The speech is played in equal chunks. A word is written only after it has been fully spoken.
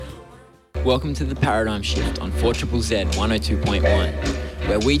Welcome to the Paradigm Shift on 4ZZZ 102.1,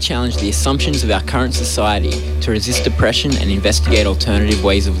 where we challenge the assumptions of our current society to resist oppression and investigate alternative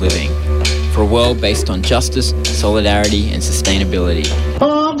ways of living for a world based on justice, solidarity and sustainability.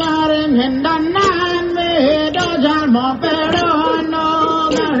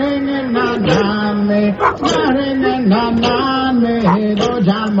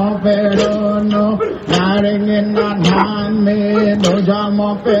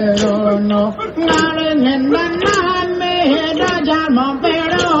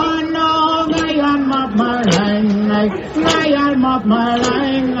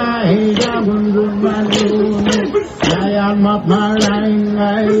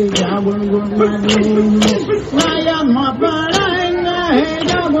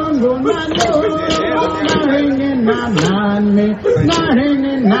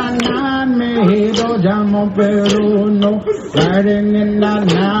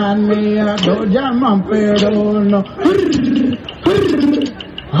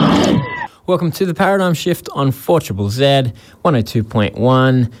 Welcome to the Paradigm Shift on 4ZZZ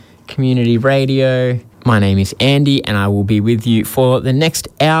 102.1 Community Radio. My name is Andy and I will be with you for the next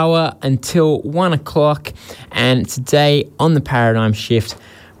hour until 1 o'clock. And today on the Paradigm Shift,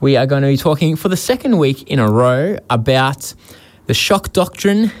 we are going to be talking for the second week in a row about the shock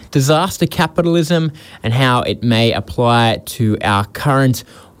doctrine, disaster capitalism, and how it may apply to our current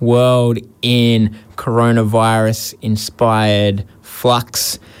world in coronavirus-inspired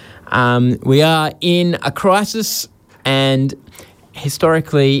flux. We are in a crisis, and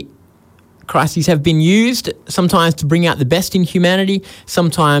historically, crises have been used sometimes to bring out the best in humanity,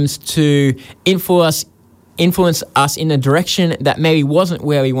 sometimes to influence us in a direction that maybe wasn't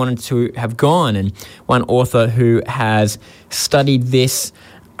where we wanted to have gone. And one author who has studied this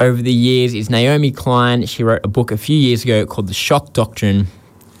over the years is Naomi Klein. She wrote a book a few years ago called The Shock Doctrine,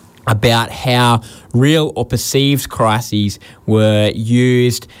 about how real or perceived crises were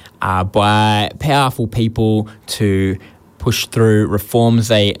used by powerful people to push through reforms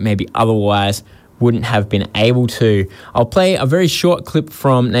they maybe otherwise wouldn't have been able to. I'll play a very short clip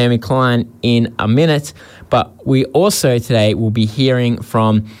from Naomi Klein in a minute, but we also today will be hearing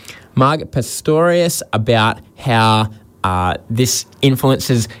from Margaret Pastorius about how this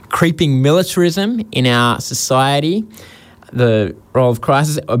influences creeping militarism in our society, the role of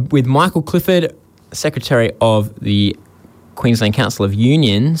crisis, with Michael Clifford, Secretary of the Queensland Council of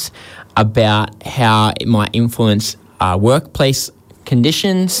Unions, about how it might influence workplace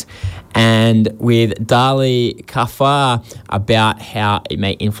conditions, and with Dali Kafar about how it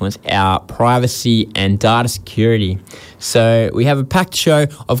may influence our privacy and data security. So we have a packed show.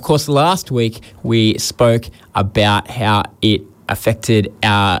 Of course, last week we spoke about how it affected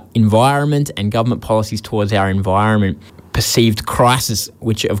our environment and government policies towards our environment, perceived crisis,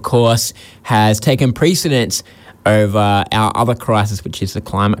 which of course has taken precedence over our other crisis, which is the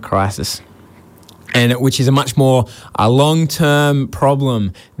climate crisis, and which is a much more long-term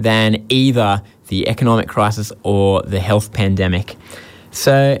problem than either the economic crisis or the health pandemic.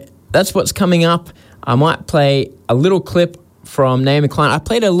 So that's what's coming up. I might play a little clip from Naomi Klein. I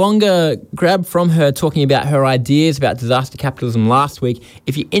played a longer grab from her talking about her ideas about disaster capitalism last week.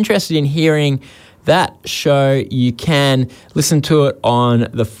 If you're interested in hearing that show, you can listen to it on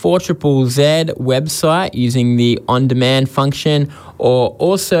the 4ZZZ website using the on-demand function, or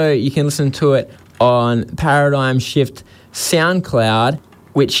also you can listen to it on Paradigm Shift SoundCloud,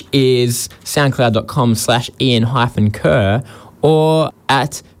 which is soundcloud.com/Ian-Kerr, or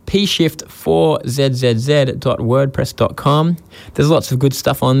at pshift4zzz.wordpress.com. There's lots of good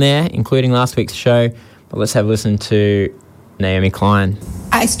stuff on there, including last week's show, but let's have a listen to Naomi Klein.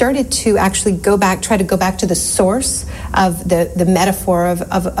 I started to actually try to go back to the source of the metaphor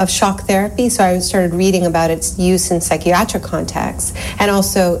of shock therapy. So I started reading about its use in psychiatric contexts and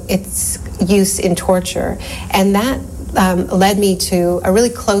also its use in torture. And that led me to a really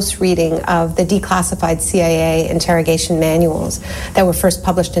close reading of the declassified CIA interrogation manuals that were first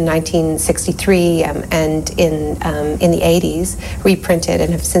published in 1963 and in the 80s, reprinted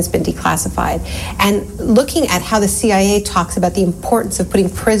and have since been declassified. And looking at how the CIA talks about the importance of putting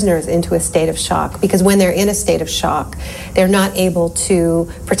prisoners into a state of shock, because when they're in a state of shock, they're not able to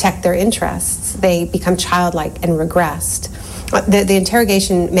protect their interests. They become childlike and regressed. The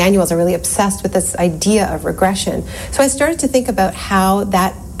interrogation manuals are really obsessed with this idea of regression. So I started to think about how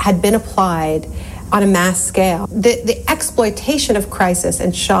that had been applied on a mass scale. The exploitation of crisis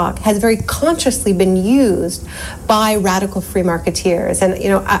and shock has very consciously been used by radical free marketeers. And,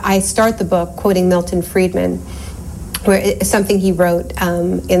 I start the book quoting Milton Friedman, something he wrote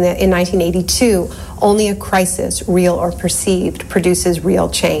in 1982, only a crisis, real or perceived, produces real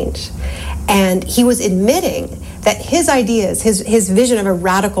change. And he was admitting that his ideas, his vision of a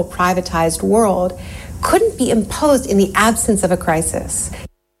radical privatized world couldn't be imposed in the absence of a crisis.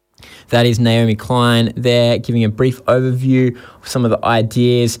 That is Naomi Klein there, giving a brief overview of some of the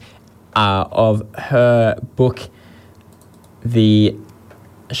ideas of her book, The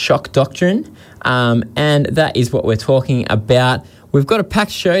Shock Doctrine. And that is what we're talking about. We've got a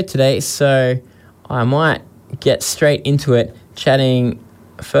packed show today, so I might get straight into it, chatting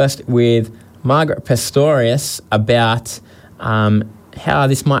first with Margaret Pistorius about how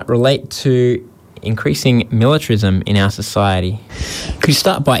this might relate to increasing militarism in our society. Could you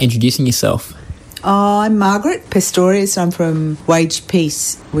start by introducing yourself? I'm Margaret Pistorius. I'm from Wage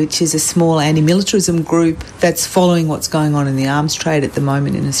Peace, which is a small anti-militarism group that's following what's going on in the arms trade at the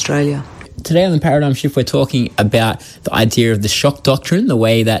moment in Australia. Today on the Paradigm Shift, we're talking about the idea of the shock doctrine, the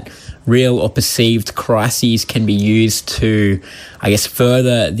way that real or perceived crises can be used to,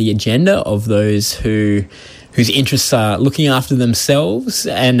 further the agenda of those whose interests are looking after themselves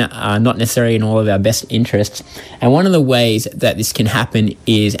and are not necessarily in all of our best interests. And one of the ways that this can happen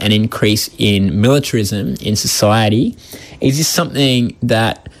is an increase in militarism in society. Is this something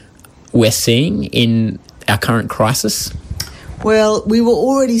that we're seeing in our current crisis? Well, we were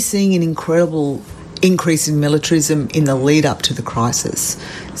already seeing an incredible increase in militarism in the lead up to the crisis.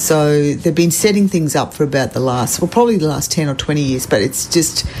 So they've been setting things up for about probably the last 10 or 20 years, but it's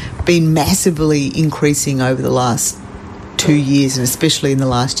just been massively increasing over the last 2 years and especially in the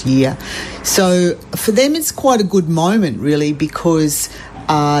last year. So for them, it's quite a good moment, really, because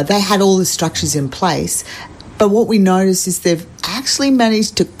they had all the structures in place. But what we noticed is they've actually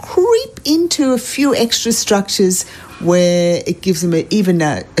managed to creep into a few extra structures where it gives them even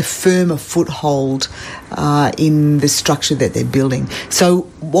a firmer foothold in the structure that they're building. So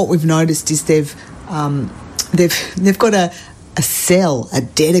what we've noticed is they've got a cell, a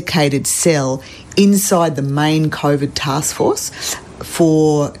dedicated cell inside the main COVID task force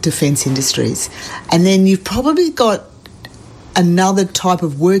for defence industries. And then you've probably got another type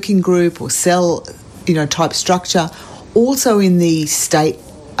of working group or cell, type structure also in the state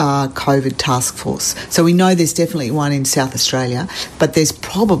COVID task force. So we know there's definitely one in South Australia, but there's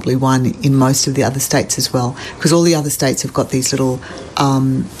probably one in most of the other states as well, because all the other states have got these little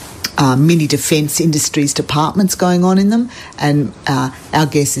mini defence industries departments going on in them, and our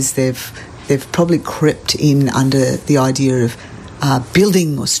guess is they've probably crept in under the idea of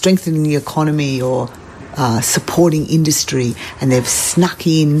building or strengthening the economy or supporting industry, and they've snuck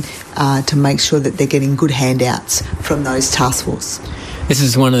in to make sure that they're getting good handouts from those task force. This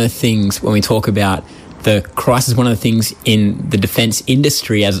is one of the things when we talk about the crisis, one of the things in the defence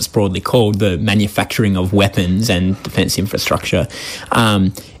industry, as it's broadly called, the manufacturing of weapons and defence infrastructure,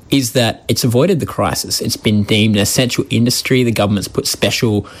 is that it's avoided the crisis. It's been deemed an essential industry. The government's put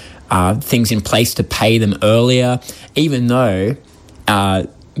special things in place to pay them earlier, even though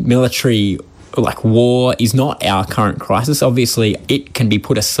military war is not our current crisis. Obviously, it can be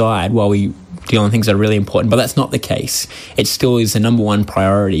put aside while we deal on things that are really important, but that's not the case. It still is the number one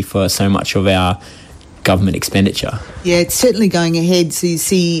priority for so much of our government expenditure. Yeah, it's certainly going ahead. So you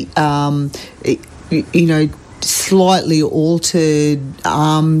see, slightly altered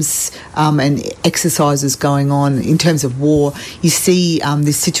arms and exercises going on in terms of war. You see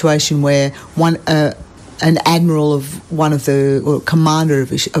this situation where an admiral of or commander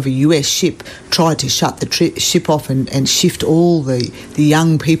of a US ship tried to shut the ship off and shift all the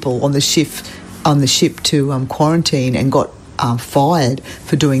young people on the ship to quarantine, and got fired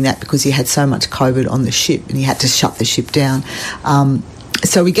for doing that because he had so much COVID on the ship and he had to shut the ship down.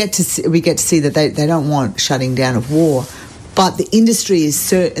 So we get to see that they don't want shutting down of war. But the industry is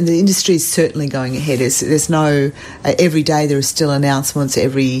certainly going ahead. There's no every day there are still announcements.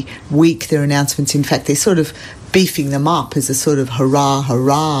 Every week there are announcements. In fact, they're sort of beefing them up as a sort of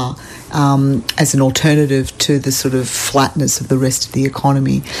hurrah, as an alternative to the sort of flatness of the rest of the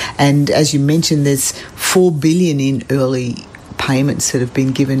economy. And as you mentioned, there's $4 billion in early payments that have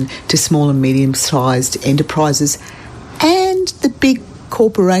been given to small and medium-sized enterprises and the big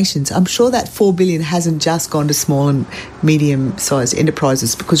corporations. I'm sure that $4 billion hasn't just gone to small and medium-sized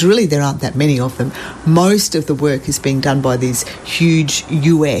enterprises, because really there aren't that many of them. Most of the work is being done by these huge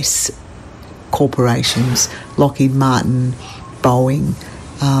US corporations, Lockheed Martin, Boeing,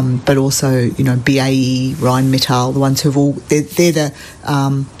 but also BAE, Rheinmetall, the ones they're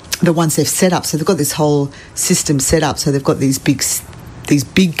the ones they've set up. So they've got this whole system set up. So they've got these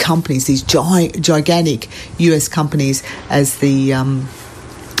big companies, these gigantic US companies as the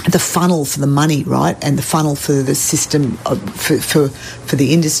the funnel for the money, right, and the funnel for the system, for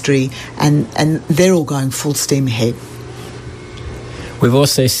the industry, and they're all going full steam ahead. We've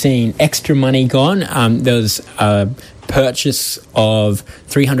also seen extra money gone. There was a purchase of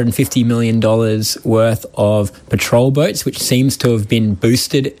 $350 million worth of patrol boats, which seems to have been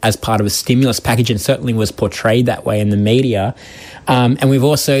boosted as part of a stimulus package and certainly was portrayed that way in the media. And we've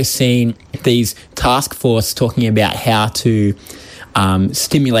also seen these task force talking about how to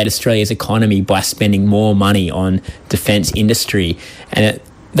stimulate Australia's economy by spending more money on defence industry. And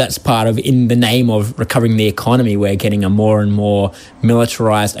that's part of, in the name of recovering the economy, we're getting a more and more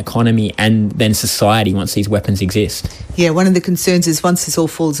militarised economy and then society once these weapons exist. Yeah, one of the concerns is once this all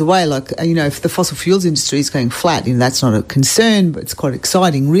falls away, like, if the fossil fuels industry is going flat, that's not a concern, but it's quite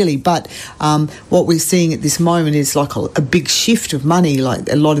exciting, really. But what we're seeing at this moment is like a big shift of money, like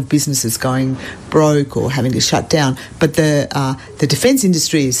a lot of businesses going broke or having to shut down. But the defence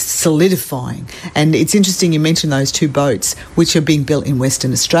industry is solidifying. And it's interesting you mentioned those two boats, which are being built in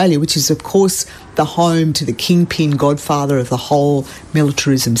Western Australia, which is, of course, the home to the kingpin godfather of the whole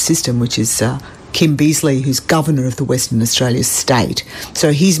militarism system, which is Kim Beazley, who's governor of the Western Australia state.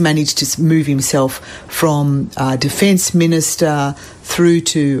 So he's managed to move himself from defence minister through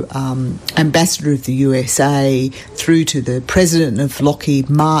to ambassador of the USA, through to the president of Lockheed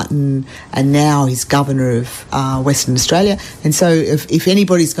Martin, and now he's governor of Western Australia. And so if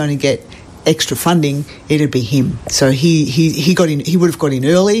anybody's going to get extra funding, it'd be him. So he got in. He would have got in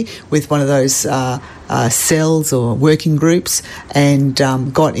early with one of those cells or working groups, and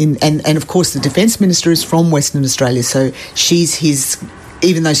got in. And of course, the defence minister is from Western Australia, so she's his.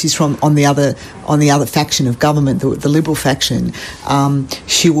 Even though she's from on the other faction of government, the Liberal faction,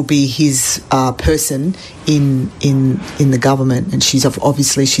 she will be his person in the government. And she's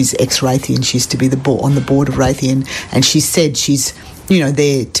obviously ex-Raytheon. She used to be on the board of Raytheon, and she said she's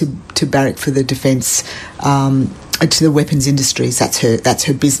there to barrack for the defence, to the weapons industries. That's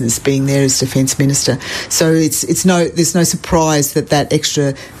her business, being there as defence minister. So there's no surprise that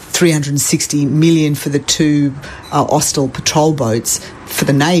extra $360 million for the two Austal patrol boats for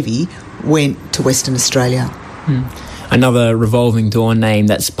the Navy went to Western Australia. Another revolving door name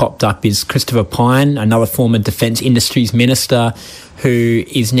that's popped up is Christopher Pyne, another former Defence Industries Minister who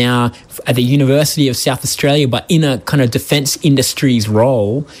is now at the University of South Australia, but in a kind of defence industries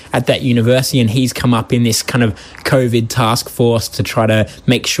role at that university, and he's come up in this kind of COVID task force to try to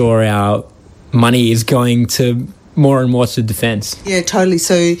make sure our money is going to more and more to defence. Yeah, totally.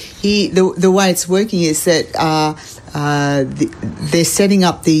 So the way it's working is that they're setting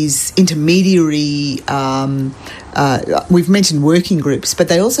up these intermediary. We've mentioned working groups, but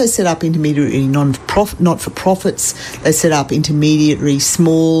they also set up intermediary not-for-profits. They set up intermediary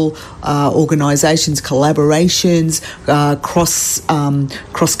small organisations, collaborations,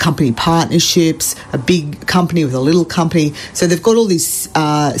 cross-company partnerships, a big company with a little company. So they've got all these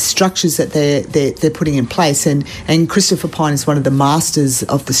structures that they're putting in place, and Christopher Pyne is one of the masters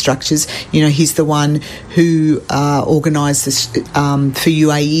of the structures. He's the one who organised this for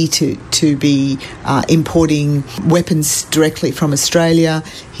UAE to be importing weapons directly from Australia.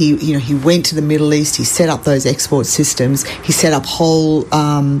 He went to the Middle East. He set up those export systems. He set up a whole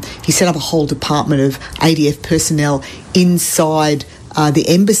department of ADF personnel inside the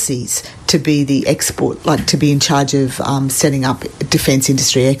embassies to be the export, to be in charge of setting up defence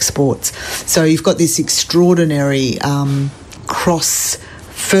industry exports. So you've got this extraordinary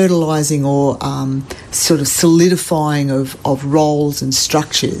cross-fertilising or sort of solidifying of roles and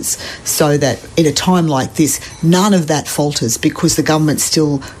structures, so that in a time like this, none of that falters, because the government's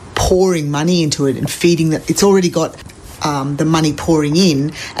still pouring money into it and feeding that. It's already got the money pouring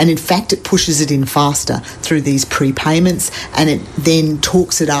in, and in fact it pushes it in faster through these prepayments, and it then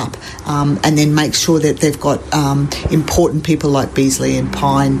talks it up and then makes sure that they've got important people like Beazley and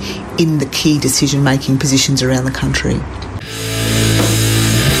Pyne in the key decision-making positions around the country.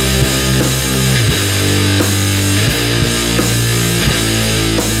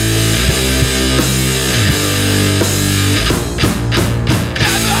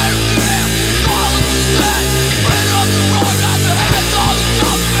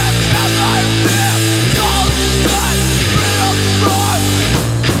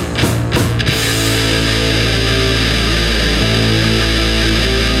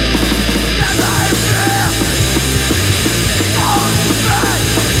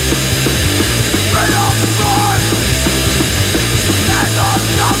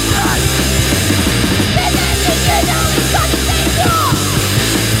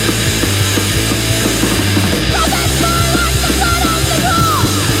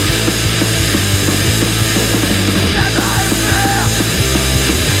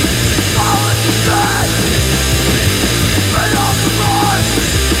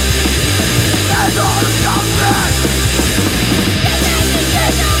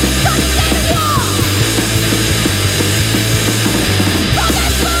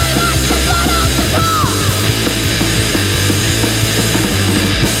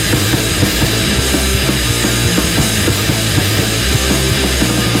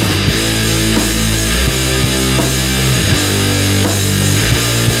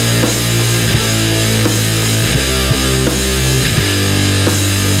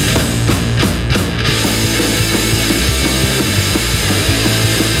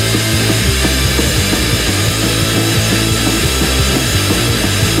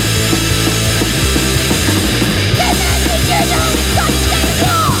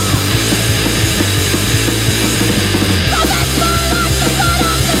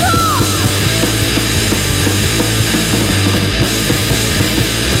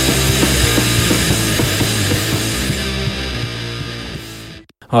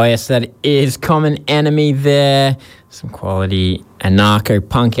 Oh, yes, that is Common Enemy there. Some quality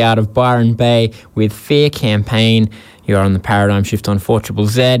anarcho-punk out of Byron Bay with Fear Campaign. You're on the Paradigm Shift on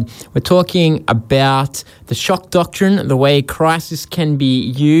 4ZZZ. We're talking about the shock doctrine, the way crisis can be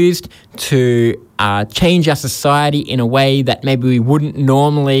used to change our society in a way that maybe we wouldn't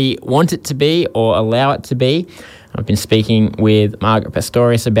normally want it to be or allow it to be. I've been speaking with Margaret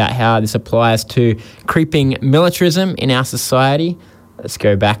Pastorius about how this applies to creeping militarism in our society. Let's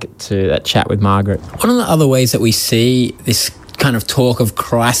go back to that chat with Margaret. One of the other ways that we see this kind of talk of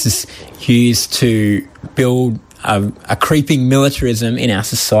crisis used to build a creeping militarism in our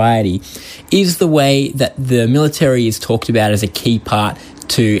society is the way that the military is talked about as a key part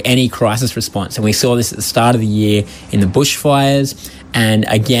to any crisis response. And we saw this at the start of the year in the bushfires, and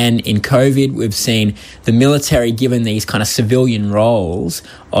again in COVID. We've seen the military given these kind of civilian roles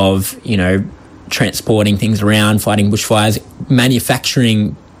of, transporting things around, fighting bushfires,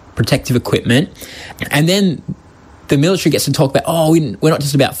 manufacturing protective equipment. And then the military gets to talk about, we're not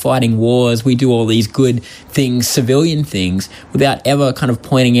just about fighting wars, we do all these good things, civilian things, without ever kind of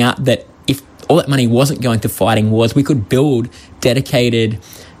pointing out that if all that money wasn't going to fighting wars, we could build dedicated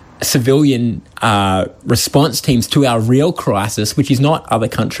civilian response teams to our real crisis, which is not other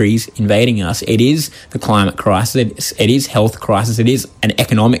countries invading us. It is the climate crisis, it is health crisis, it is an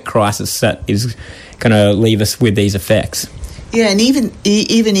economic crisis that is going to leave us with these effects. Yeah, and even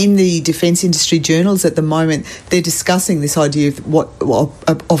in the defence industry journals at the moment, they're discussing this idea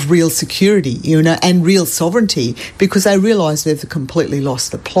of real security, and real sovereignty, because they realise they've completely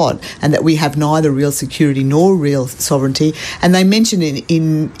lost the plot, and that we have neither real security nor real sovereignty. And they mention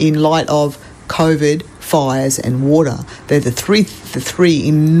in light of COVID, fires, and water, they're the three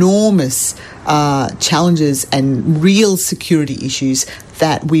enormous challenges and real security issues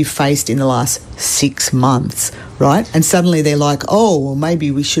that we've faced in the last 6 months, right? And suddenly they're like,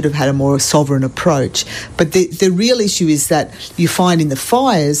 maybe we should have had a more sovereign approach. But the real issue is that you find in the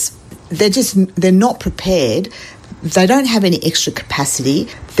fires, they're not prepared. They don't have any extra capacity.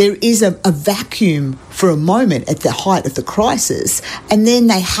 There is a vacuum for a moment at the height of the crisis, and then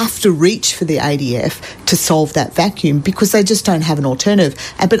they have to reach for the ADF to solve that vacuum because they just don't have an alternative.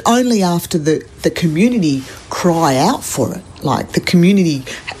 But only after the community cry out for it. Like, the community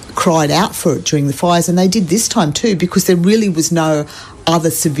cried out for it during the fires, and they did this time too, because there really was no other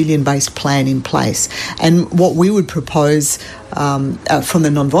civilian-based plan in place. And what we would propose from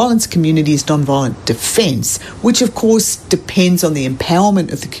the non-violence community is non-violent defence, which of course depends on the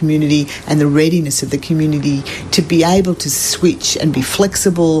empowerment of the community and the readiness of the community to be able to switch and be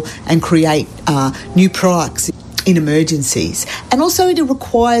flexible and create new products in emergencies. And also it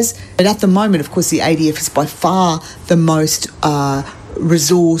requires, but at the moment, of course, the ADF is by far the most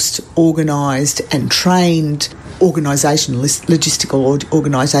resourced, organised and trained logistical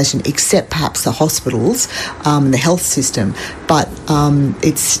organisation, except perhaps the hospitals and the health system. But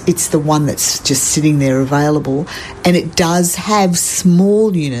it's the one that's just sitting there available, and it does have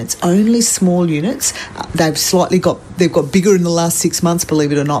small units, only small units. They've got bigger in the last 6 months,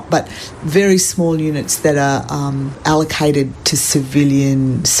 believe it or not, but very small units that are allocated to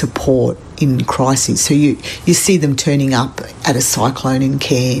civilian support in crises. So you see them turning up at a cyclone in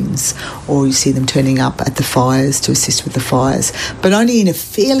Cairns, or you see them turning up at the fires to assist with the fires, but only in a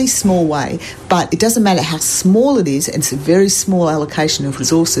fairly small way. But it doesn't matter how small it is, and it's a very small allocation of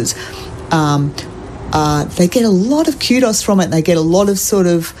resources. They get a lot of kudos from it. They get a lot of sort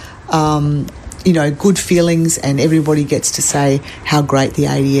of good feelings, and everybody gets to say how great the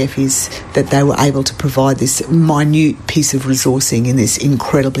ADF is that they were able to provide this minute piece of resourcing in this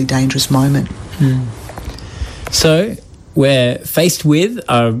incredibly dangerous moment. So we're faced with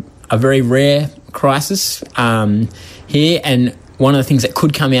a very rare crisis here, and one of the things that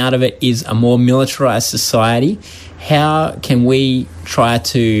could come out of it is a more militarised society. How can we try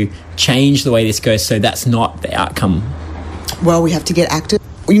to change the way this goes so that's not the outcome? Well, we have to get active.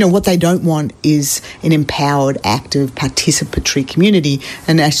 What they don't want is an empowered, active, participatory community.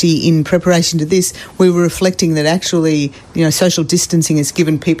 And actually, in preparation to this, we were reflecting that actually, social distancing has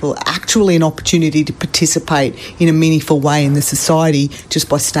given people actually an opportunity to participate in a meaningful way in the society just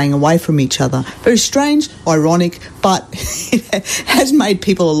by staying away from each other. Very strange, ironic, but it has made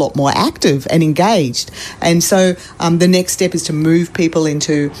people a lot more active and engaged. And so the next step is to move people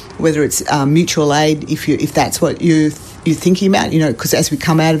into, whether it's mutual aid, if that's what you're thinking about, because as we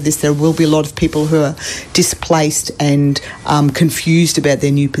come out of this, there will be a lot of people who are displaced and confused about their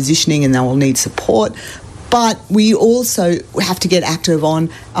new positioning, and they will need support. But we also have to get active on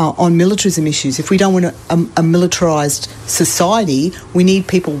militarism issues. If we don't want a militarised society, we need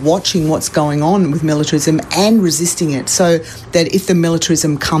people watching what's going on with militarism and resisting it, so that if the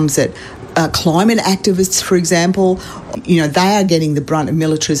militarism comes at climate activists, for example, they are getting the brunt of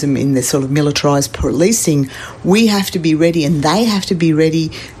militarism in this sort of militarised policing. We have to be ready, and they have to be ready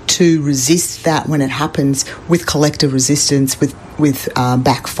to resist that when it happens, with collective resistance, with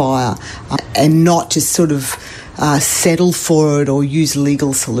backfire, and not just sort of settle for it or use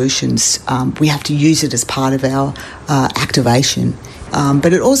legal solutions. We have to use it as part of our activation.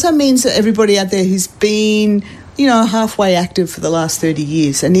 But it also means that everybody out there who's been halfway active for the last 30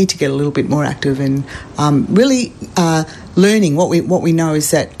 years, they need to get a little bit more active and really learning. What we know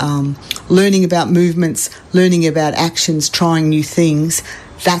is that learning about movements, learning about actions, trying new things,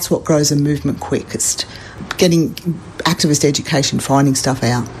 that's what grows a movement quickest. Getting activist education, finding stuff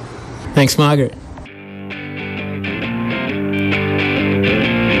out. Thanks, Margaret.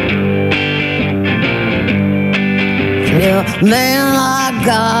 Yeah, man, I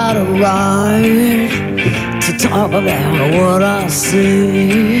got a right to talk about what I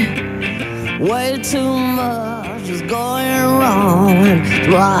see. Way too much is going wrong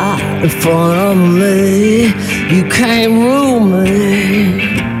right in front of me. You can't rule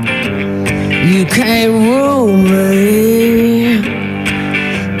me. You can't rule me.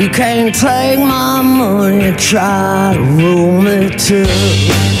 You can't take my money and try to rule me too.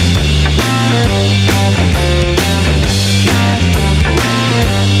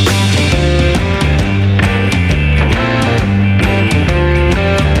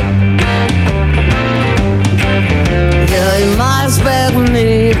 Expect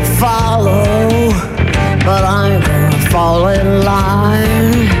me to follow, but I ain't gonna fall in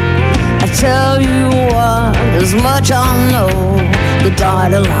line. I tell you what, as much I know, the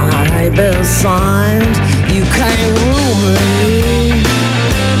dotted line ain't been signed. You can't rule me.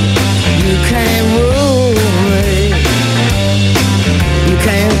 You can't rule me. You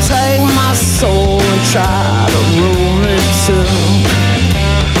can't take my soul and try to rule me too.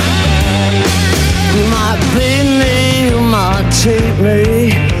 You might beat me, you might cheat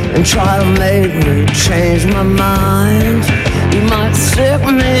me, and try to make me change my mind. You might stick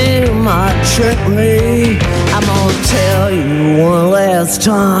me, you might trick me. I'm gonna tell you one last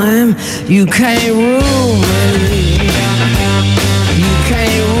time, you can't rule me. You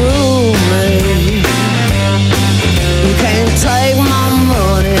can't rule me. You can't take my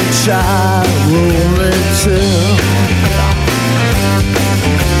money and try to rule me too.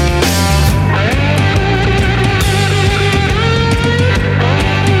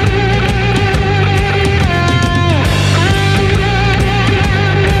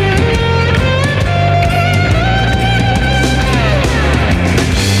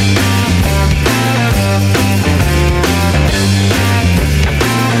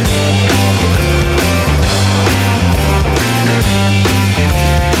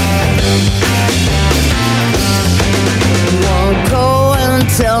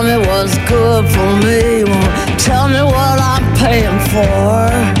 Tell me what's good for me. Won't tell me what I'm paying for.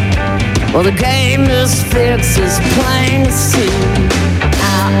 Well, the game is fixed, it's plain to see.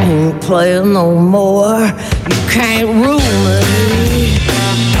 I ain't playing no more. You can't rule me.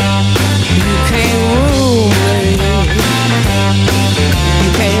 You can't rule me. You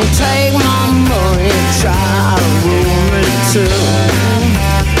can't take my money and try to rule me too.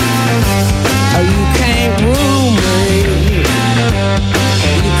 You can't rule me.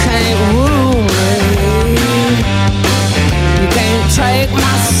 You can't rule me. You can't take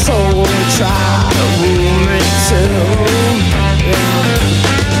my soul and try to rule me too. Yeah.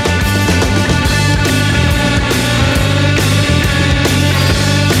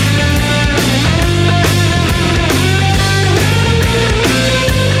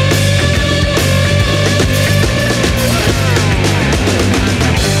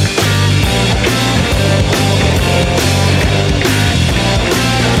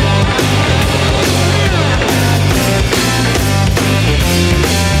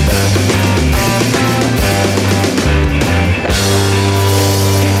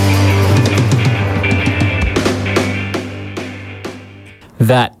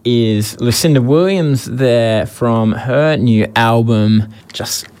 That is Lucinda Williams there from her new album,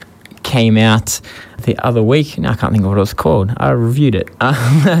 just came out the other week. Now I can't think of what it was called. I reviewed it.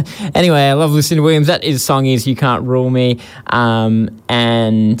 Anyway, I love Lucinda Williams. That is song is You Can't Rule Me.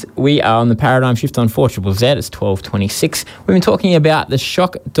 And we are on the Paradigm Shift on 4ZZZ. It's 12:26. We've been talking about the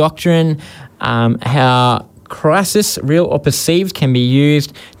shock doctrine, how crisis, real or perceived, can be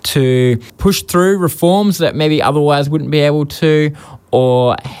used to push through reforms that maybe otherwise wouldn't be able to,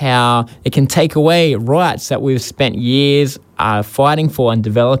 or how it can take away rights that we've spent years fighting for and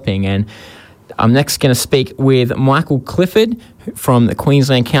developing. And I'm next going to speak with Michael Clifford from the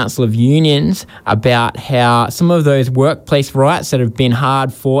Queensland Council of Unions about how some of those workplace rights that have been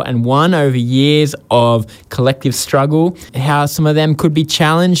hard fought and won over years of collective struggle, how some of them could be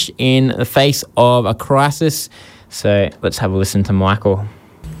challenged in the face of a crisis. So let's have a listen to Michael.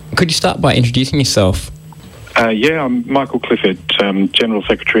 Could you start by introducing yourself? I'm Michael Clifford, General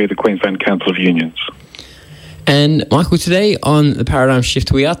Secretary of the Queensland Council of Unions. And Michael, today on The Paradigm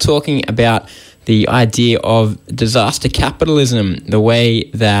Shift, we are talking about the idea of disaster capitalism, the way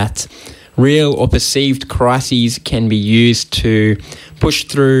that real or perceived crises can be used to push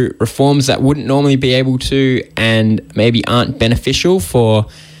through reforms that wouldn't normally be able to and maybe aren't beneficial for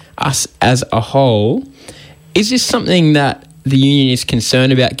us as a whole. Is this something that the union is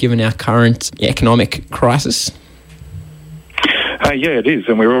concerned about given our current economic crisis? Yeah, it is,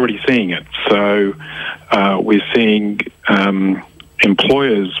 and we're already seeing it. So we're seeing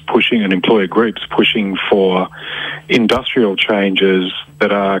employers pushing and employer groups pushing for industrial changes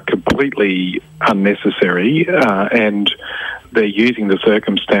that are completely unnecessary, and they're using the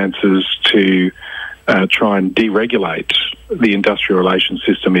circumstances to try and deregulate the industrial relations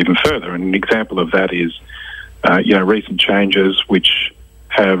system even further. And an example of that is recent changes which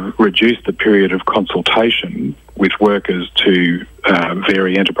have reduced the period of consultation with workers to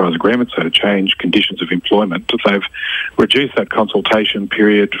vary enterprise agreements, so to change conditions of employment. They've reduced that consultation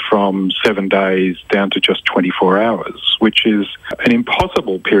period from 7 days down to just 24 hours, which is an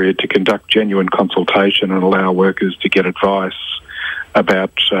impossible period to conduct genuine consultation and allow workers to get advice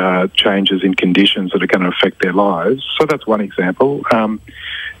about changes in conditions that are going to affect their lives. So that's one example.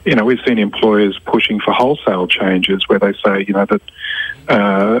 We've seen employers pushing for wholesale changes where they say, that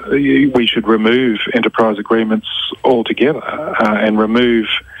we should remove enterprise agreements altogether and remove,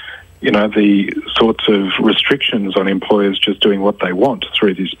 the sorts of restrictions on employers just doing what they want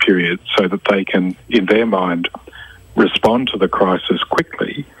through this period so that they can, in their mind, respond to the crisis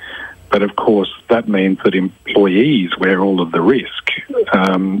quickly. But of course, that means that employees wear all of the risk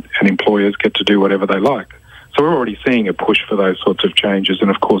and employers get to do whatever they like. So we're already seeing a push for those sorts of changes, and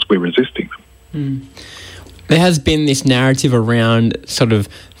of course we're resisting them. There has been this narrative around sort of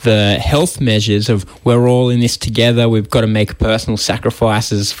the health measures of we're all in this together, we've got to make personal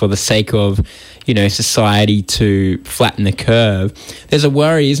sacrifices for the sake of, society to flatten the curve. There's a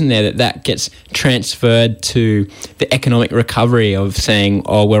worry, isn't there, that gets transferred to the economic recovery of saying,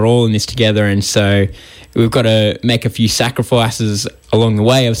 we're all in this together, and so we've got to make a few sacrifices along the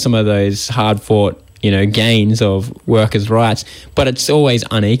way of some of those hard-fought gains of workers' rights, but it's always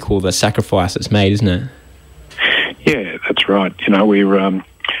unequal, the sacrifice that's made, isn't it? Yeah, that's right.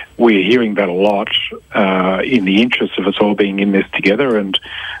 We're hearing that a lot in the interest of us all being in this together. And,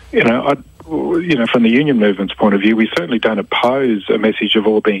 from the union movement's point of view, we certainly don't oppose a message of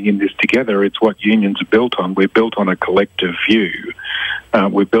all being in this together. It's what unions are built on. We're built on a collective view.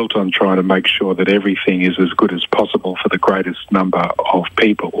 We're built on trying to make sure that everything is as good as possible for the greatest number of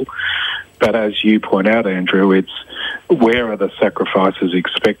people. But as you point out, Andrew, it's where are the sacrifices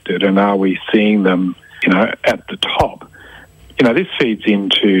expected, and are we seeing them, at the top? This feeds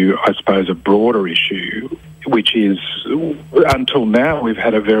into, I suppose, a broader issue, which is until now we've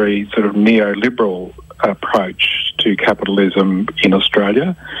had a very sort of neoliberal approach to capitalism in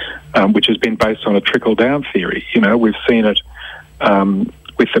Australia, which has been based on a trickle-down theory. We've seen it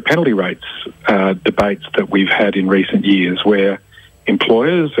with the penalty rates debates that we've had in recent years, where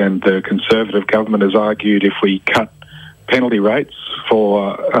employers and the Conservative government has argued if we cut penalty rates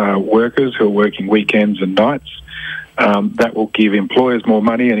for workers who are working weekends and nights, that will give employers more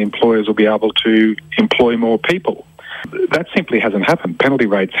money and employers will be able to employ more people. That simply hasn't happened. Penalty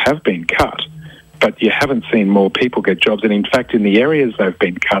rates have been cut, but you haven't seen more people get jobs. And in fact, in the areas they've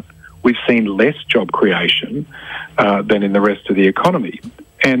been cut, we've seen less job creation than in the rest of the economy.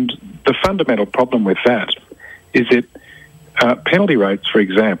 And the fundamental problem with that is that penalty rates, for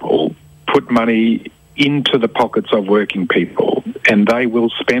example, put money into the pockets of working people, and they will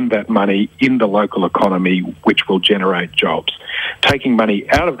spend that money in the local economy, which will generate jobs. Taking money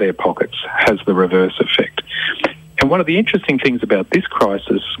out of their pockets has the reverse effect. And one of the interesting things about this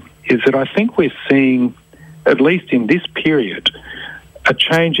crisis is that I think we're seeing, at least in this period, a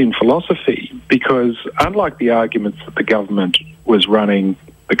change in philosophy, because unlike the arguments that the government was running,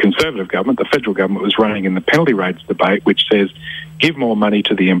 the Conservative government, the federal government was running in the penalty rates debate, which says give more money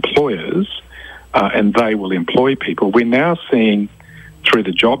to the employers and they will employ people. We're now seeing through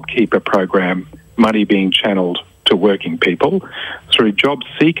the JobKeeper program money being channeled to working people. Through Job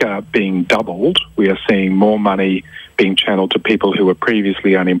Seeker being doubled, we are seeing more money being channeled to people who were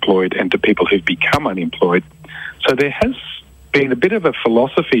previously unemployed and to people who've become unemployed. So there has been a bit of a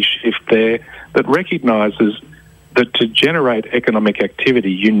philosophy shift there that recognises that to generate economic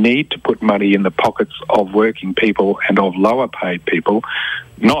activity, you need to put money in the pockets of working people and of lower paid people,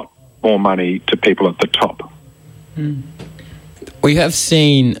 not more money to people at the top. We have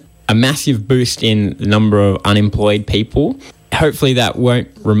seen a massive boost in the number of unemployed people. Hopefully that won't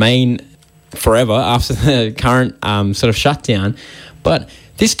remain forever after the current sort of shutdown. But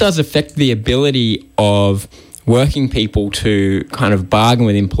this does affect the ability of working people to kind of bargain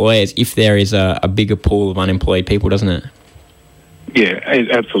with employers if there is a bigger pool of unemployed people, doesn't it? Yeah, it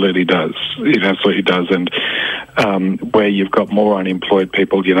absolutely does. It absolutely does. And where you've got more unemployed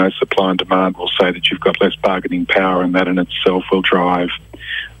people, supply and demand will say that you've got less bargaining power, and that in itself will drive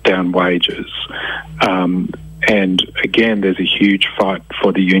down wages. And again, there's a huge fight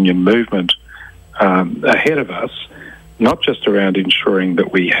for the union movement ahead of us, not just around ensuring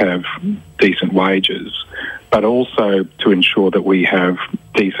that we have decent wages, but also to ensure that we have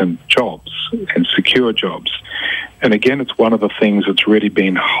decent jobs and secure jobs. And again, it's one of the things that's really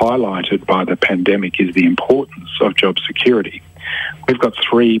been highlighted by the pandemic is the importance of job security. We've got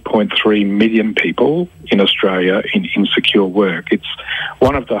 3.3 million people in Australia in insecure work. It's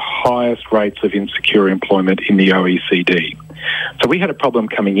one of the highest rates of insecure employment in the OECD. So we had a problem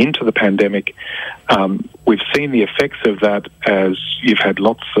coming into the pandemic. We've seen the effects of that as you've had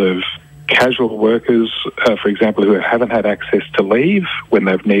lots of casual workers, for example, who haven't had access to leave when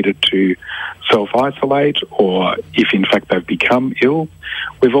they've needed to self-isolate or if, in fact, they've become ill.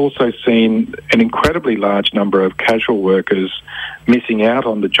 We've also seen an incredibly large number of casual workers missing out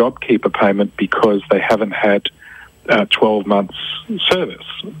on the JobKeeper payment because they haven't had 12 months service.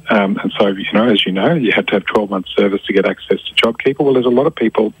 And so, as you know, you had to have 12 months service to get access to JobKeeper. Well, there's a lot of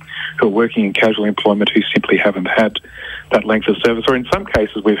people who are working in casual employment who simply haven't had that length of service, or in some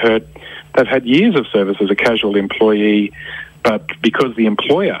cases we've heard they've had years of service as a casual employee, but because the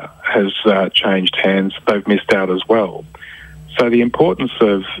employer has changed hands, they've missed out as well. So the importance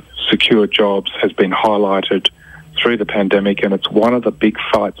of secure jobs has been highlighted through the pandemic, and it's one of the big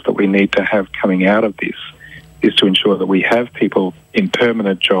fights that we need to have coming out of this, is to ensure that we have people in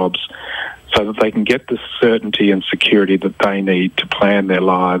permanent jobs so that they can get the certainty and security that they need to plan their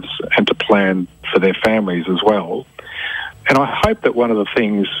lives and to plan for their families as well. And I hope that one of the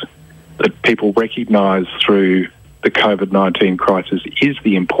things that people recognise through the COVID-19 crisis is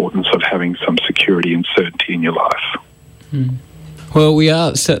the importance of having some security and certainty in your life. Well, we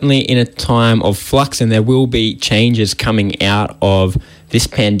are certainly in a time of flux, and there will be changes coming out of this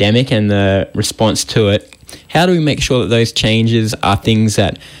pandemic and the response to it. How do we make sure that those changes are things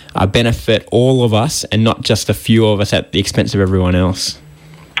that benefit all of us and not just a few of us at the expense of everyone else?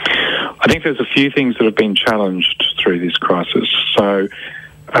 I think there's a few things that have been challenged through this crisis. So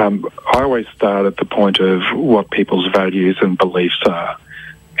I always start at the point of what people's values and beliefs are.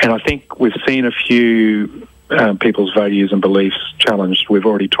 And I think we've seen a few people's values and beliefs challenged. We've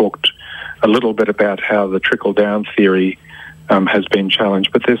already talked a little bit about how the trickle-down theory has been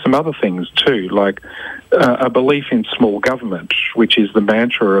challenged, but there's some other things too, like a belief in small government, which is the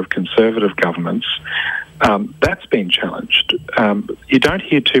mantra of conservative governments. That's been challenged. You don't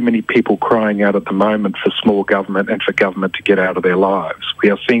hear too many people crying out at the moment for small government and for government to get out of their lives. We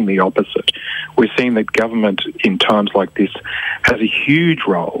are seeing the opposite. We're seeing that government in times like this has a huge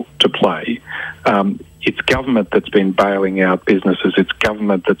role to play. It's government that's been bailing out businesses. It's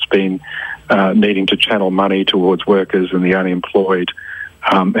government that's been needing to channel money towards workers and the unemployed,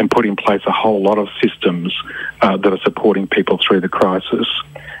 and put in place a whole lot of systems that are supporting people through the crisis.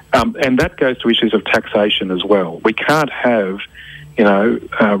 And that goes to issues of taxation as well. We can't have,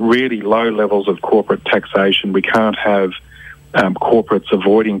 really low levels of corporate taxation. We can't have corporates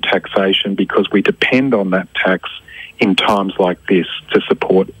avoiding taxation because we depend on that tax in times like this to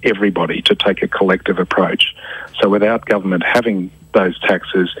support everybody, to take a collective approach. So without government having those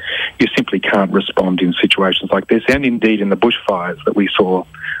taxes, you simply can't respond in situations like this, and indeed in the bushfires that we saw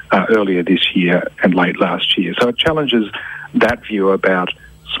earlier this year and late last year. So it challenges that view about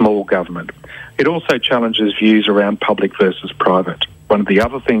small government. It also challenges views around public versus private. One of the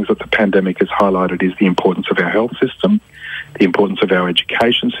other things that the pandemic has highlighted is the importance of our health system, the importance of our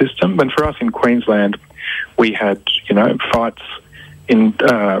education system. And for us in Queensland, we had, fights in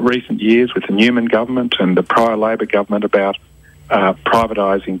recent years with the Newman government and the prior Labor government about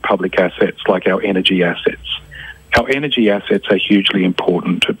privatising public assets like our energy assets. Our energy assets are hugely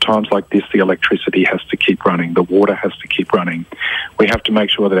important. At times like this, the electricity has to keep running, the water has to keep running. We have to make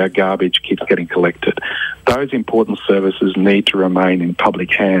sure that our garbage keeps getting collected. Those important services need to remain in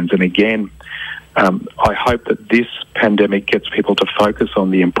public hands. And again, I hope that this pandemic gets people to focus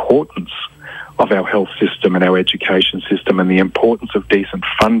on the importance of our health system and our education system and the importance of decent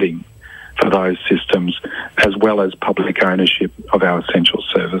funding for those systems, as well as public ownership of our essential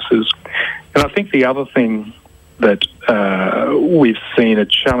services. And I think the other thing that we've seen a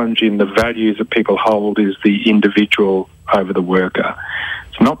challenge in the values that people hold is the individual over the worker.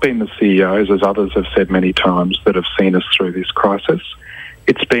 It's not been the CEOs, as others have said many times, that have seen us through this crisis.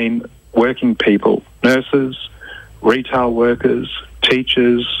 It's been working people, nurses, retail workers,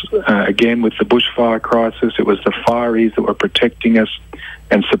 teachers. Again, with the bushfire crisis, it was the fireys that were protecting us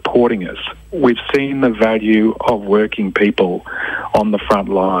and supporting us. We've seen the value of working people on the front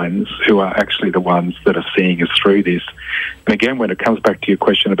lines who are actually the ones that are seeing us through this. And again, when it comes back to your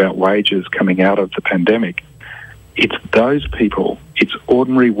question about wages coming out of the pandemic, it's those people, it's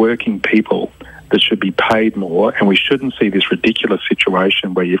ordinary working people that should be paid more, and we shouldn't see this ridiculous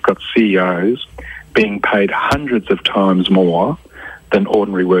situation where you've got CEOs being paid hundreds of times more than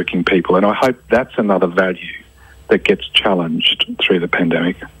ordinary working people. And I hope that's another value that gets challenged through the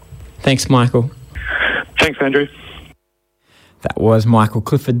pandemic. Thanks, Michael. Thanks, Andrew. That was Michael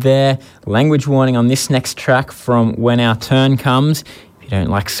Clifford there. Language warning on this next track from When Our Turn Comes. If you don't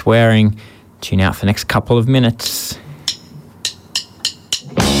like swearing, tune out for the next couple of minutes.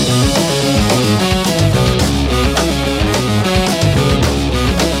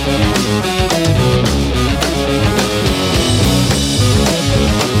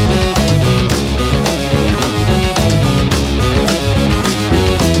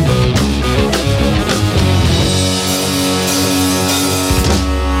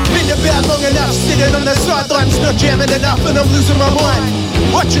 On the sidelines, not jamming enough, and I'm losing my mind.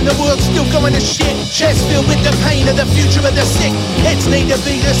 Watching the world still going to shit. Chest filled with the pain of the future of the sick. Heads need to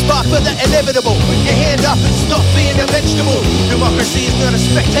be the spark for the inevitable. Put your hand up and stop being a vegetable. Democracy is not a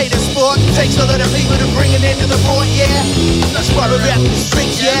spectator sport. Takes a lot of people to bring an end to the fort, yeah. That's why we're out in the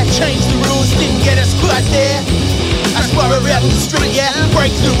streets, yeah. Change the rules, didn't get us quite there. That's why we're out in the street, yeah.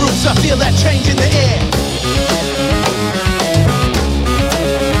 Break the rules, I feel that change in the air.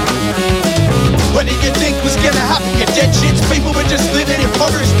 What did you think was gonna happen? You dead shits, people were just living in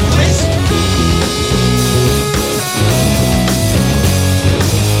impoverished bliss.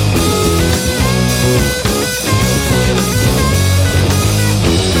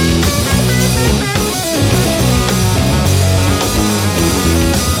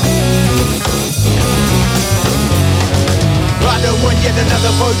 I don't want yet another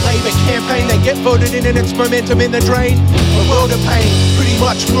vote Labour campaign. They get voted in and it's momentum in the drain. A world of pain, pretty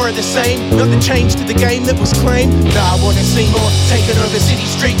much more of the same. Not the change to the game that was claimed. Nah, I want to see more taking over city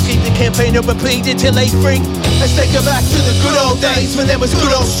streets. Keep the campaign up repeated till they free. Let's take it back to the good old days when there was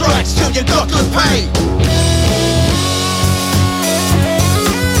good old strikes till you got good pay.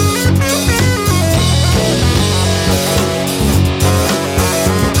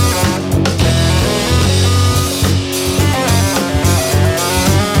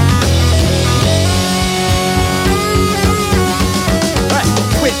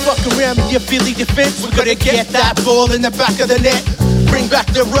 Around with your Philly defense, we're gonna get that ball in the back of the net. Bring back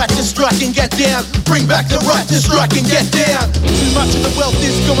the right to strike and get down. Bring back the right to strike and get down. Too much of the wealth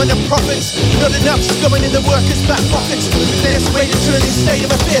is going to profits. Not enough is going in the workers' back pockets. There's a way to turn this state of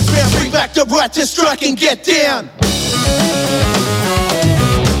affairs round. Bring back the right to strike and get down.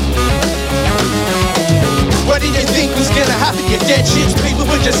 What did you think was gonna happen? You dead shits, people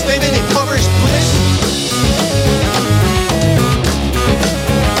were just living in impoverished bliss.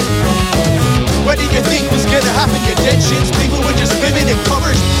 What did you think was gonna happen? You dead shits, people were just living in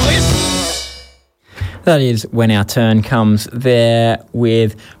impoverished bliss. That is When Our Turn Comes there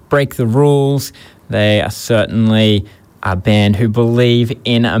with Break the Rules. They are certainly a band who believe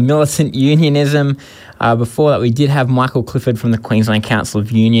in a militant unionism. Before that, we did have Michael Clifford from the Queensland Council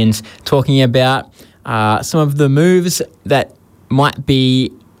of Unions talking about some of the moves that might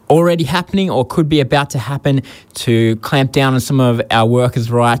be already happening or could be about to happen to clamp down on some of our workers'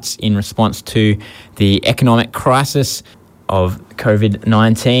 rights in response to the economic crisis of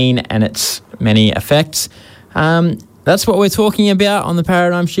COVID-19 and its many effects. That's what we're talking about on the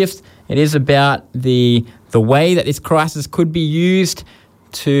Paradigm Shift. It is about the way that this crisis could be used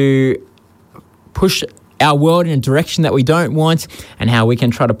to push our world in a direction that we don't want and how we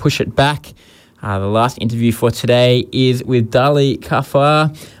can try to push it back. The last interview for today is with Dali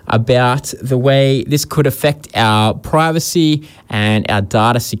Kafar about the way this could affect our privacy and our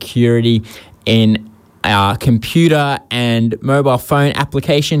data security in our computer and mobile phone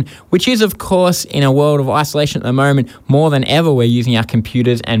application, which is, of course, in a world of isolation at the moment, more than ever we're using our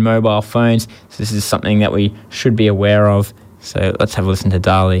computers and mobile phones. So this is something that we should be aware of. So let's have a listen to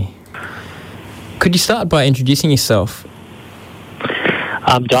Dali. Could you start by introducing yourself?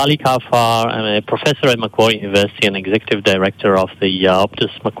 I'm Dali Kafar. I'm a professor at Macquarie University and executive director of the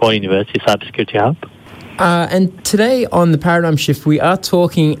Optus Macquarie University Cybersecurity Hub. And today on The Paradigm Shift, we are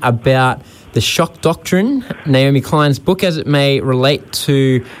talking about the shock doctrine, Naomi Klein's book, as it may relate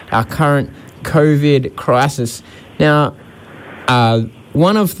to our current COVID crisis. Now,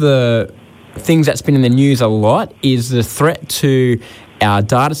 one of the things that's been in the news a lot is the threat to our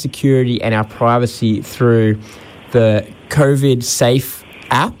data security and our privacy through the COVID Safe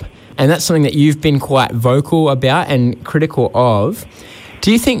app. And that's something that you've been quite vocal about and critical of.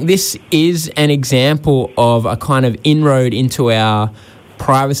 Do you think this is an example of a kind of inroad into our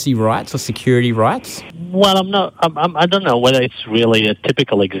privacy rights or security rights? Well, I don't know whether it's really a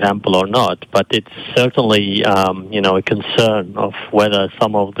typical example or not, but it's certainly, a concern of whether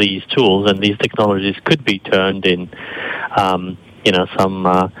some of these tools and these technologies could be turned in, some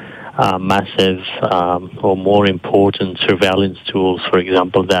massive or more important surveillance tools, for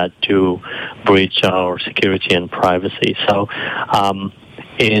example, that do breach our security and privacy. So,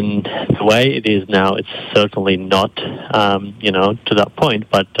 in the way it is now, it's certainly not, to that point,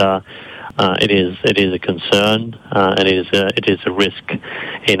 but it is a concern, and it is a risk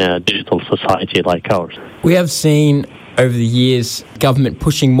in a digital society like ours. We have seen over the years government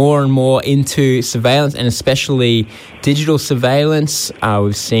pushing more and more into surveillance, and especially digital surveillance.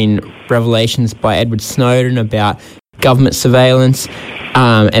 We've seen revelations by Edward Snowden about government surveillance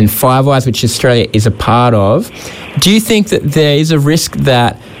and Five Eyes, which Australia is a part of. Do you think that there is a risk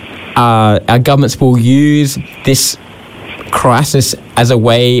that our governments will use this crisis as a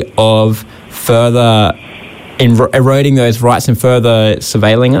way of further eroding those rights and further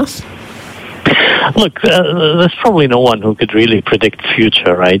surveilling us? Look, there's probably no one who could really predict the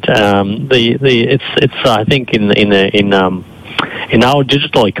future, right? It's I think in our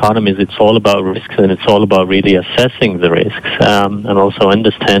digital economies, it's all about risks, and it's all about really assessing the risks and also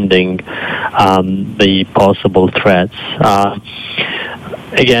understanding the possible threats.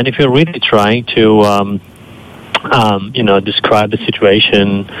 Again, if you're really trying to describe the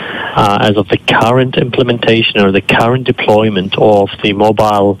situation as of the current implementation or the current deployment of the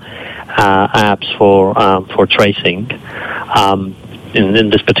mobile apps for tracing, in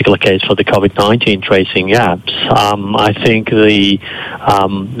this particular case for the COVID-19 tracing apps, I think the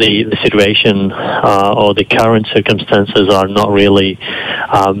situation or the current circumstances are not really,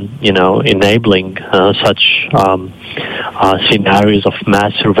 enabling such scenarios of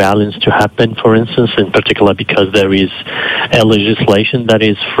mass surveillance to happen, for instance, in particular because there is a legislation that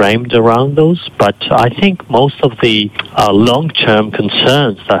is framed around those. But I think most of the long-term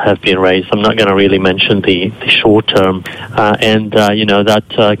concerns that have been raised, I'm not going to really mention the short-term,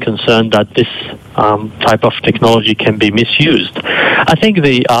 that concern that this type of technology can be misused. I think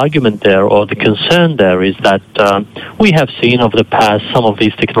the argument there, or the concern there, is that we have seen over the past some of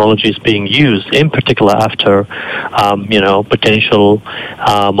these technologies being used, in particular after, potential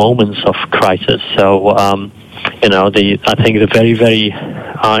moments of crisis. So, I think the very, very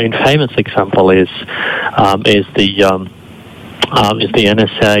infamous example is the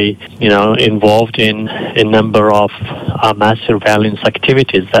NSA, involved in a number of mass surveillance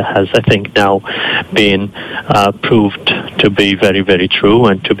activities that has, I think, now been proved to be very, very true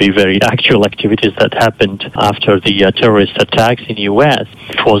and to be very actual activities that happened after the terrorist attacks in the U.S.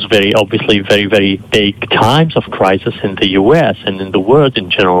 It was very, obviously, very, very big times of crisis in the U.S. and in the world in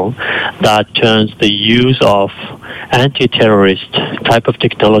general that turns the use of anti-terrorist type of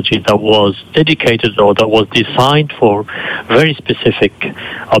technology that was dedicated or that was designed for very specific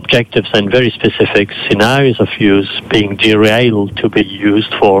objectives and very specific scenarios of use being derailed to be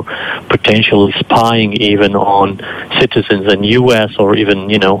used for potentially spying even on citizens in U.S. or even,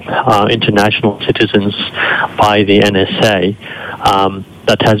 international citizens by the NSA.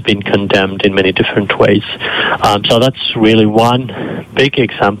 That has been condemned in many different ways. So that's really one big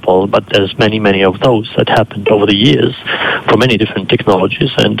example, but there's many, many of those that happened over the years for many different technologies.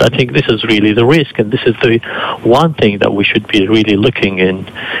 And I think this is really the risk, and this is the one thing that we should be really looking in,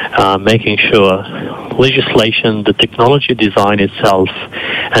 making sure legislation, the technology design itself,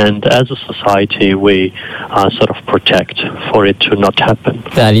 and as a society we sort of protect for it to not happen.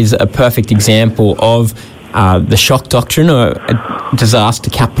 That is a perfect example of the shock doctrine or disaster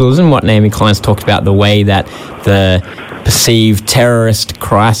capitalism, what Naomi Klein's talked about, the way that the perceived terrorist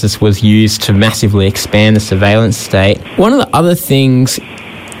crisis was used to massively expand the surveillance state. One of the other things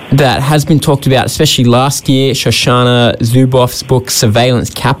that has been talked about, especially last year, Shoshana Zuboff's book, Surveillance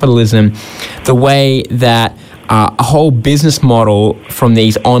Capitalism, the way that a whole business model from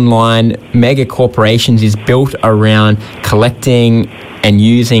these online mega corporations is built around collecting and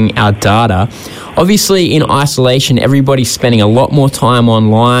using our data. Obviously, in isolation, everybody's spending a lot more time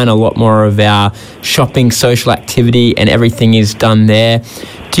online, a lot more of our shopping, social activity, and everything is done there.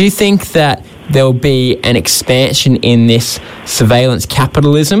 Do you think that there'll be an expansion in this surveillance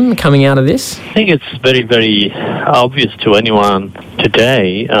capitalism coming out of this? I think it's very, very obvious to anyone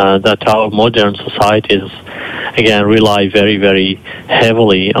today that our modern societies, again, rely very, very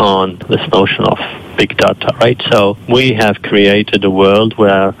heavily on this notion of big data, right? So we have created a world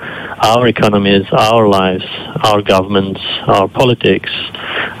where our economies, our lives, our governments, our politics,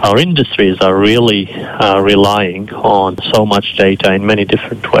 our industries are really relying on so much data in many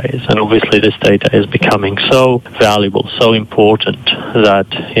different ways. And obviously this data is becoming so valuable, so important that,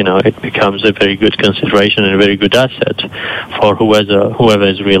 it becomes a very good consideration and a very good asset for whoever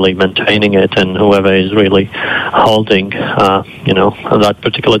is really maintaining it and whoever is really holding, that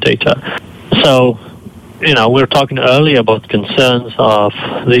particular data. So, we were talking earlier about concerns of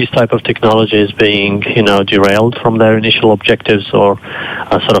these type of technologies being, derailed from their initial objectives or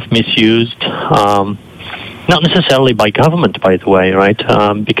sort of misused. Not necessarily by government, by the way, right?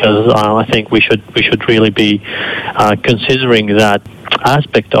 Because I think we should really be considering that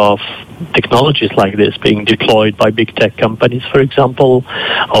aspect of technologies like this being deployed by big tech companies, for example,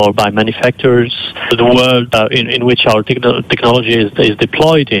 or by manufacturers. The world in which our technology is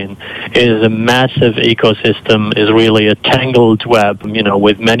deployed in is a massive ecosystem, is really a tangled web,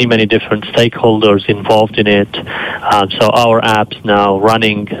 with many, many different stakeholders involved in it. So our apps now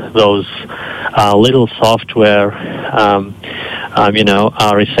running those little software,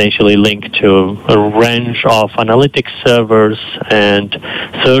 are essentially linked to a range of analytics servers and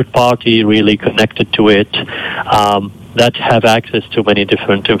third party really connected to it that have access to many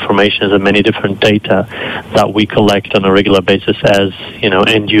different information and many different data that we collect on a regular basis as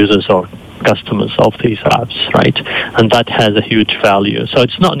end users or customers of these apps, right? And that has a huge value. So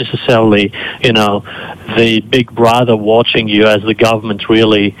it's not necessarily, the big brother watching you as the government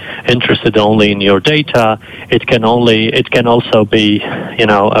really interested only in your data. It can also be,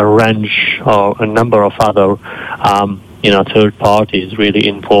 a range or a number of other third parties really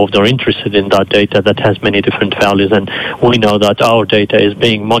involved or interested in that data that has many different values. And we know that our data is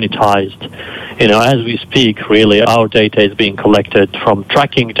being monetized. As we speak, really, our data is being collected from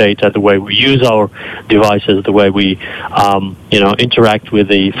tracking data, the way we use our devices, the way we, interact with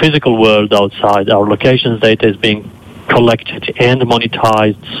the physical world outside. Our locations data is being collected and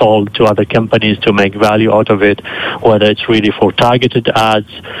monetized, sold to other companies to make value out of it, whether it's really for targeted ads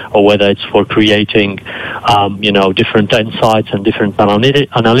or whether it's for creating, different insights and different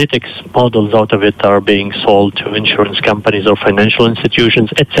analytics models out of it that are being sold to insurance companies or financial institutions,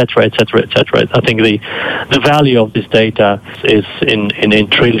 etc., etc., etc. I think the value of this data is in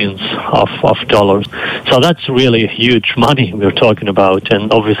trillions of dollars. So that's really huge money we're talking about,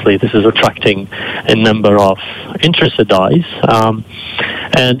 and obviously this is attracting a number of interested eyes.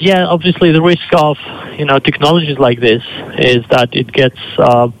 And obviously the risk of technologies like this is that it gets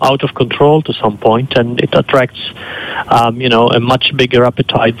out of control to some point, and it attracts a much bigger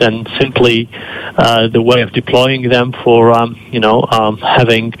appetite than simply the way of deploying them for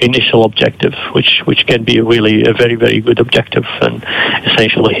having initial objective, which can be really a very, very good objective. And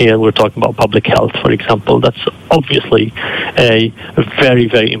essentially here we're talking about public health, for example. That's obviously a very,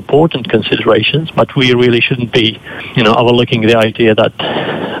 very important consideration, but we really shouldn't be overlooking the idea that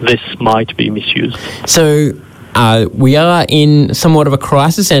this might be misused. So we are in somewhat of a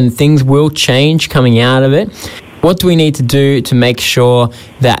crisis and things will change coming out of it. What do we need to do to make sure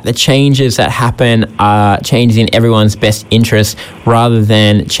that the changes that happen are changes in everyone's best interest rather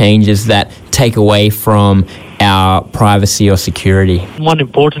than changes that take away from our privacy or security? One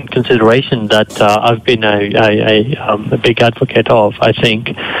important consideration that I've been a big advocate of, I think,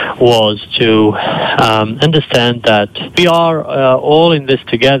 was to understand that we are all in this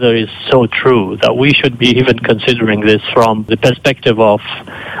together is so true that we should be even considering this from the perspective of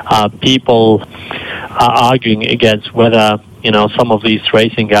people arguing against whether some of these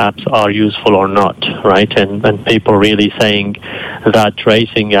tracing apps are useful or not, right? And people really saying that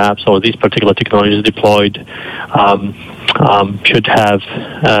tracing apps or these particular technologies deployed should have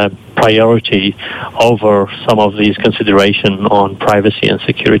priority over some of these considerations on privacy and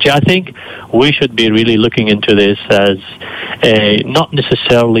security. I think we should be really looking into this as a not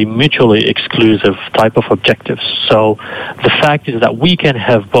necessarily mutually exclusive type of objectives. So the fact is that we can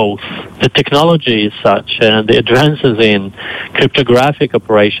have both. The technology is such, and the advances in cryptographic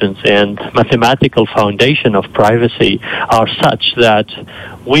operations and mathematical foundation of privacy are such that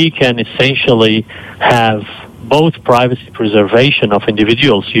we can essentially have both privacy preservation of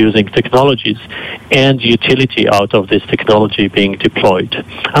individuals using technologies and utility out of this technology being deployed.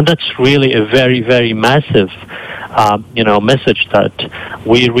 And that's really a very, very massive message that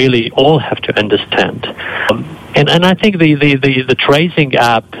we really all have to understand. And I think the tracing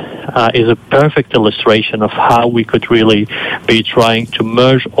app is a perfect illustration of how we could really be trying to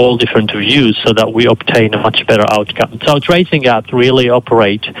merge all different views so that we obtain a much better outcome. So tracing apps really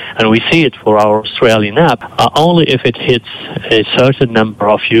operate, and we see it for our Australian app, only if it hits a certain number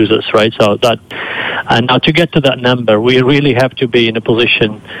of users, right? So that, and now to get to that number, we really have to be in a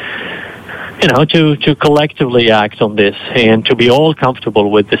position to collectively act on this and to be all comfortable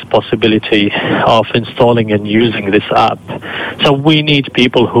with this possibility of installing and using this app. So we need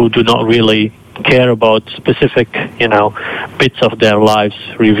people who do not really care about specific, bits of their lives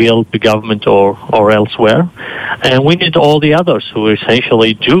revealed to government or elsewhere. And we need all the others who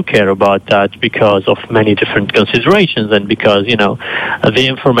essentially do care about that because of many different considerations and because, the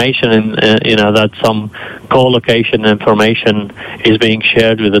information that some co-location information is being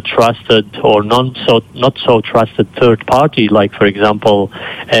shared with a trusted or not so trusted third party, like, for example,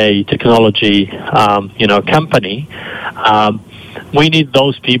 a technology, company. We need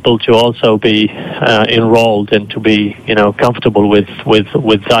those people to also be enrolled and to be, comfortable with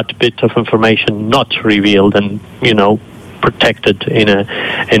that bit of information not revealed and, protected in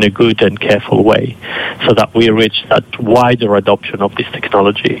a good and careful way, so that we reach that wider adoption of this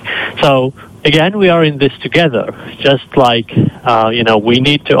technology. So again, we are in this together. Just like we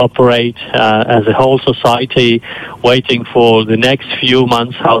need to operate as a whole society, waiting for the next few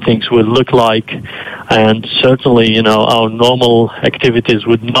months how things will look like, and certainly our normal activities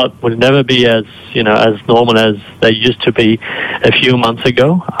would never be as normal as they used to be a few months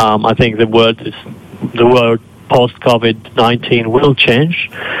ago. I think the word post-COVID-19 will change.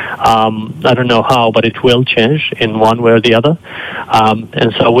 I don't know how, but it will change in one way or the other.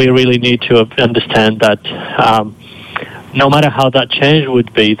 And so we really need to understand that no matter how that change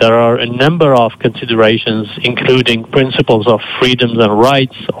would be, there are a number of considerations, including principles of freedoms and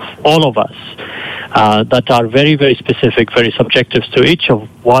rights of all of us, that are very, very specific, very subjective to each of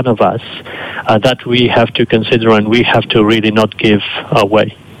one of us, that we have to consider and we have to really not give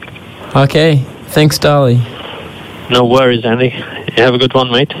away. Okay. Thanks, Dali. No worries, Andy. You have a good one,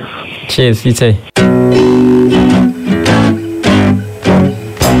 mate. Cheers. You too.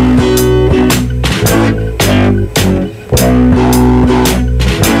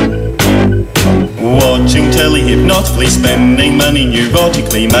 Watching telly hypnotically, spending money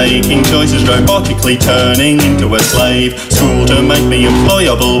neurotically, making choices robotically, turning into a slave. School to make me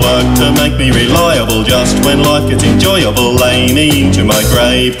employable, work to make me reliable. Just when life gets enjoyable, lay me into my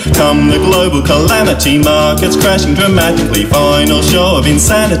grave. Come the global calamity, markets crashing dramatically, final show of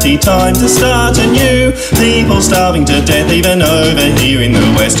insanity, time to start anew. People starving to death even over here in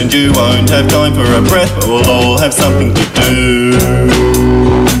the West, and you won't have time for a breath, but we'll all have something to do.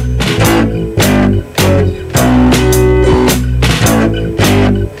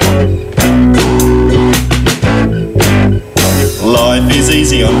 Life is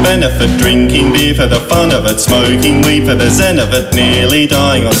easy on benefit, drinking beer for the fun of it, smoking weed for the zen of it, nearly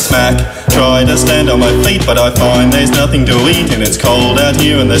dying on smack. Try to stand on my feet, but I find there's nothing to eat, and it's cold out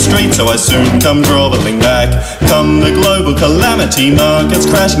here in the street, so I soon come grovelling back. Come the global calamity, markets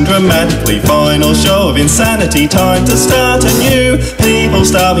crashing dramatically, final show of insanity, time to start anew. People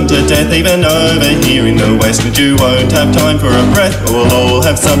starving to death even over here in the West, and you won't have time for a breath, but we'll all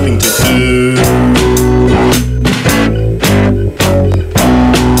have something to do.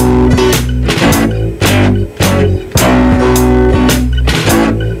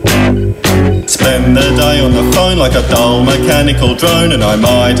 Spend the day on the phone like a dull mechanical drone, and I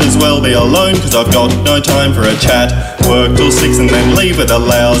might as well be alone, cause I've got no time for a chat. Work till 6 and then leave with a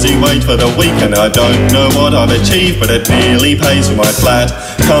lousy wage for the weekend. I don't know what I've achieved, but it nearly pays for my flat.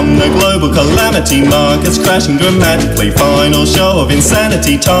 Come the global calamity, markets crashing dramatically, final show of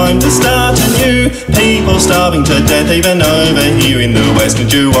insanity, time to start anew. People starving to death even over here in the West,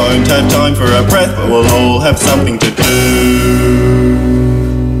 and you won't have time for a breath, but we'll all have something to do.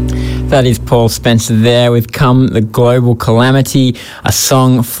 That is Paul Spencer there with Come the Global Calamity, a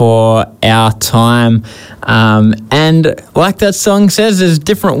song for our time. And like that song says, there's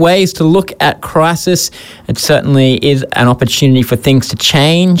different ways to look at crisis. It certainly is an opportunity for things to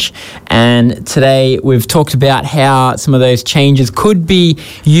change. And today we've talked about how some of those changes could be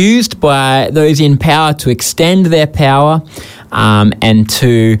used by those in power to extend their power. And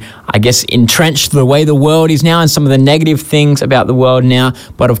to, I guess, entrench the way the world is now and some of the negative things about the world now.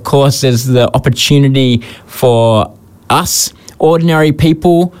 But of course, there's the opportunity for us, ordinary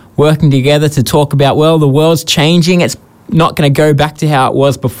people, working together to talk about, well, the world's changing. It's not going to go back to how it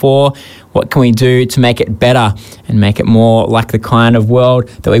was before. What can we do to make it better and make it more like the kind of world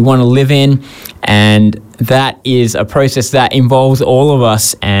that we want to live in? And that is a process that involves all of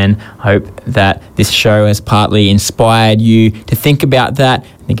us, and I hope that this show has partly inspired you to think about that,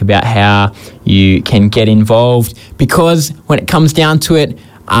 think about how you can get involved, because when it comes down to it,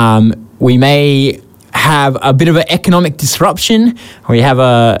 we may have a bit of an economic disruption, or we have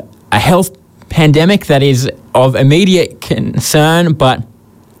a health pandemic that is of immediate concern, but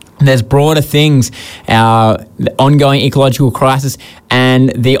there's broader things, the ongoing ecological crisis and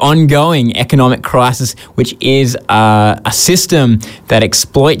the ongoing economic crisis, which is a system that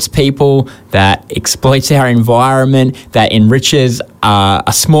exploits people, that exploits our environment, that enriches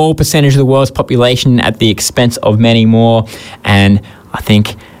a small percentage of the world's population at the expense of many more. And I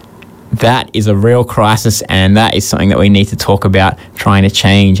think that is a real crisis, and that is something that we need to talk about trying to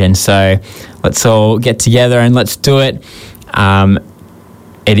change. And so let's all get together and let's do it.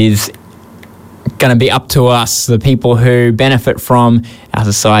 It is going to be up to us. The people who benefit from our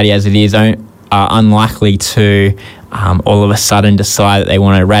society as it is are unlikely to all of a sudden decide that they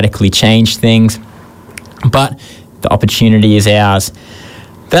want to radically change things, but the opportunity is ours.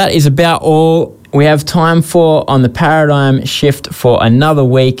 That is about all we have time for on the Paradigm Shift for another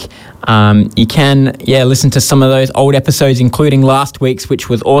week. You can listen to some of those old episodes, including last week's, which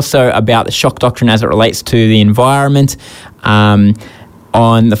was also about the shock doctrine as it relates to the environment,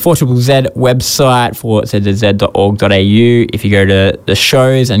 on the 4ZZZ website, 4ZZZ.org.au, if you go to the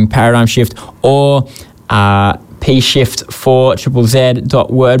shows and Paradigm Shift, or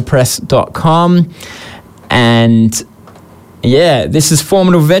pshift4ZZZ.wordpress.com. And this is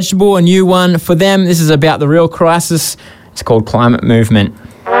Formidable Vegetable, a new one for them. This is about the real crisis. It's called Climate Movement.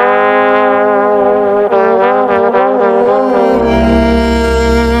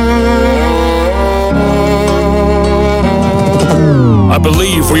 I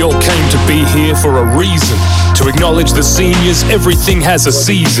believe we all came to be here for a reason. To acknowledge the seniors, everything has a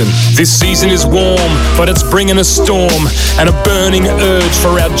season. This season is warm, but it's bringing a storm and a burning urge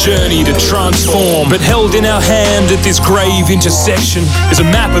for our journey to transform. But held in our hand at this grave intersection is a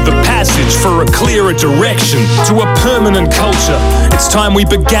map of the passage for a clearer direction to a permanent culture. It's time we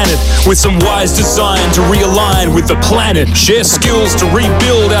began it with some wise design to realign with the planet, share skills to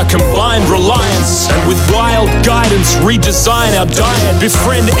rebuild our combined reliance, and with wild guidance redesign our diet,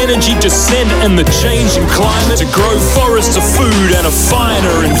 befriend energy descent and the changing climate, to grow forests of food and a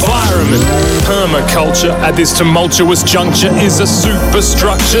finer environment. Permaculture at this tumultuous juncture is a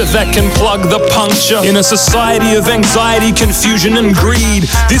superstructure that can plug the puncture in a society of anxiety, confusion and greed.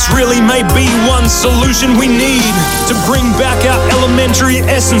 This really may be one solution we need to bring back our elementary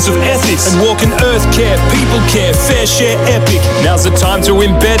essence of ethics and walk in earth care, people care, fair share epic. Now's the time to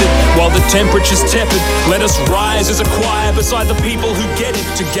embed it while the temperature's tepid. Let us rise as a choir beside the people who get it,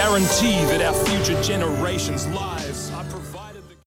 to guarantee that our future generations' lives